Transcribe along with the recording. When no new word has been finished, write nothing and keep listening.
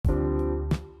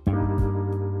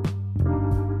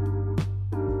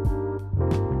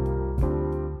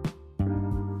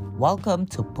Welcome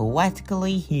to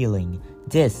Poetically Healing.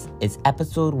 This is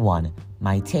episode 1.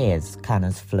 My tears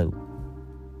cannot flow.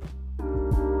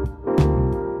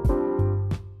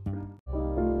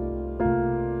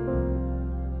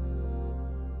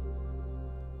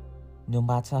 No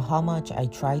matter how much I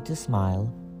try to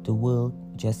smile, the world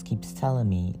just keeps telling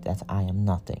me that I am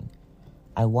nothing.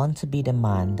 I want to be the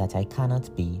man that I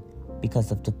cannot be because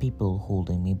of the people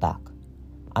holding me back.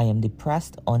 I am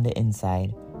depressed on the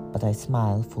inside, but I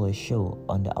smile for a show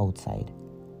on the outside.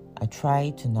 I try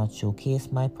to not showcase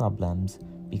my problems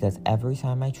because every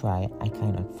time I try, I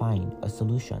cannot find a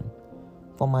solution.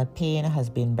 For my pain has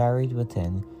been buried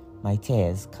within, my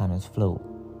tears cannot flow.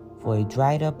 For it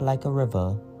dried up like a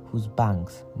river whose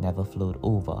banks never flowed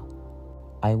over.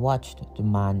 I watched the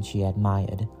man she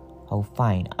admired, how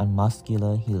fine and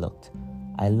muscular he looked.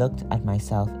 I looked at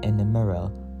myself in the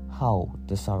mirror, how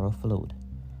the sorrow flowed.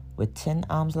 With thin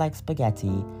arms like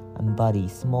spaghetti and body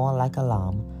small like a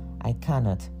lamb, I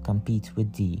cannot compete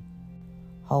with thee.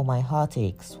 How my heart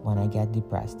aches when I get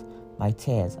depressed, my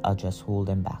tears are just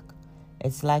holding back.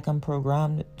 It's like I'm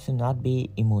programmed to not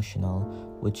be emotional,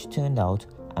 which turned out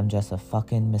I'm just a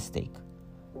fucking mistake.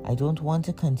 I don't want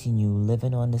to continue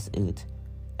living on this earth.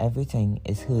 Everything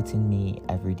is hurting me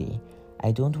every day.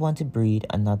 I don't want to breathe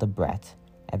another breath.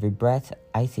 Every breath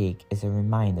I take is a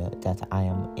reminder that I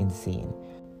am insane.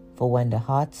 For when the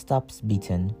heart stops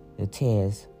beating, the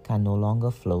tears can no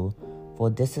longer flow, for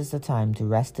this is the time to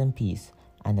rest in peace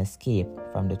and escape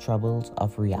from the troubles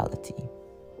of reality.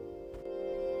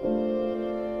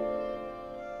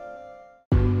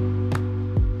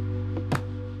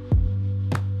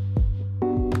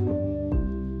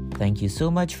 Thank you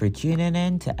so much for tuning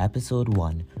in to episode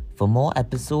 1. For more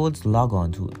episodes, log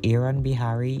on to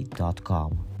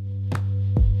aaronbihari.com.